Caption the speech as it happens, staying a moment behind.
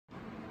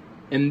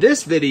In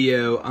this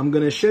video, I'm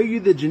going to show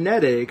you the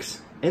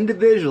genetics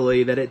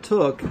individually that it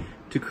took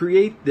to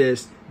create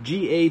this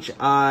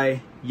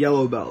GHI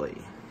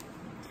Yellowbelly.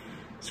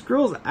 This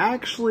girl's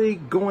actually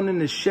going in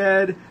the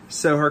shed,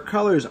 so her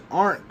colors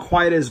aren't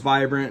quite as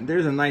vibrant.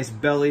 There's a nice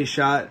belly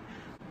shot.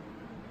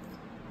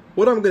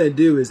 What I'm going to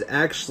do is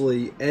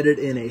actually edit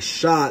in a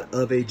shot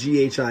of a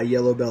GHI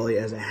Yellowbelly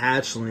as a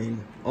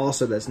hatchling,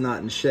 also that's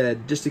not in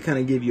shed, just to kind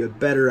of give you a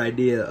better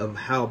idea of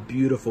how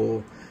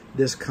beautiful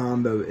this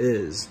combo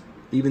is.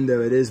 Even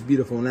though it is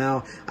beautiful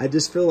now, I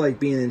just feel like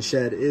being in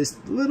shed is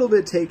a little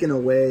bit taken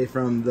away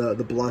from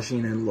the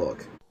blushing and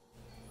look.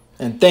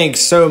 And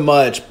thanks so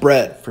much,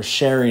 Brett, for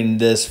sharing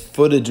this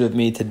footage with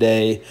me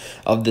today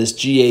of this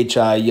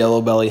GHI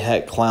Yellowbelly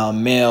Het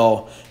Clown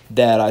male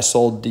that I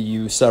sold to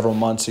you several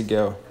months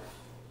ago.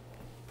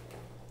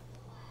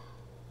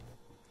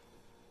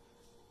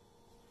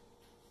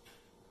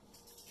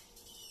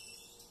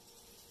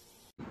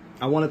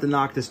 I wanted to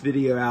knock this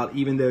video out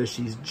even though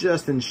she's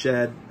just in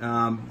shed,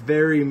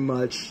 very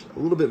much a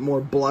little bit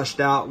more blushed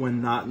out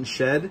when not in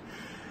shed.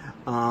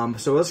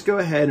 So let's go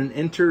ahead and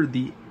enter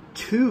the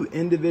two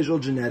individual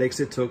genetics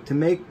it took to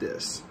make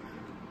this.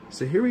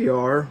 So here we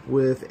are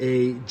with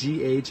a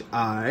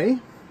GHI,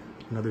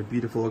 another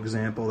beautiful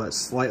example that's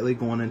slightly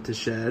going into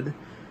shed.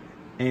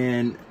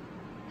 And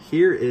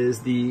here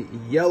is the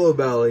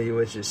Yellowbelly,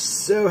 which is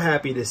so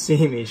happy to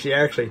see me. She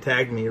actually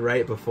tagged me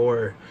right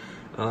before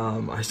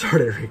I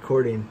started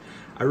recording.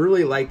 I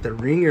really like the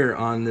ringer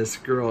on this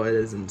girl. It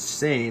is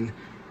insane.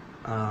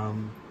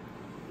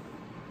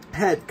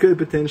 Het could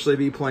potentially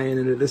be playing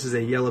in it. This is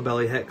a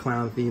Yellowbelly Het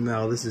Clown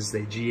female. This is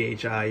a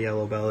GHI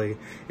Yellowbelly,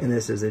 and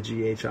this is a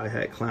GHI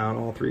Het Clown.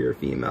 All three are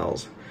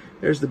females.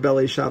 There's the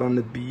belly shot on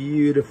the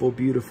beautiful,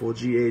 beautiful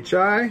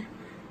GHI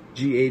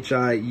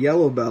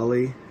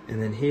Yellowbelly,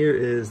 and then here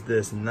is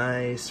this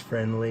nice,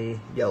 friendly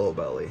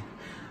Yellowbelly.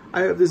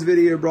 I hope this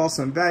video brought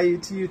some value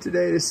to you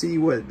today to see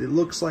what it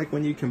looks like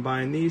when you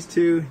combine these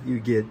two.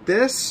 You get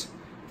this.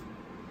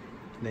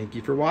 Thank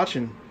you for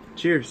watching.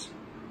 Cheers.